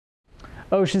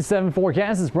Ocean 7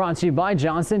 forecast is brought to you by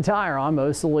Johnson Tire on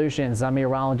Most Solutions. I'm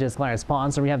meteorologist Clarence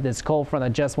Ponsler. We have this cold front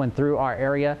that just went through our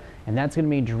area, and that's going to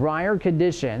mean drier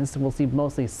conditions. We'll see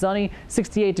mostly sunny,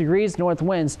 68 degrees. North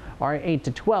winds are 8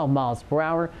 to 12 miles per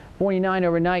hour. 49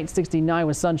 overnight, 69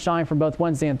 with sunshine for both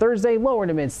Wednesday and Thursday. Lower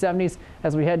to mid 70s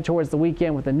as we head towards the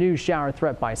weekend with a new shower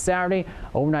threat by Saturday.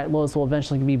 Overnight lows will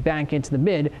eventually be back into the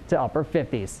mid to upper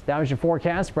 50s. That was your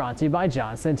forecast brought to you by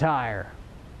Johnson Tire.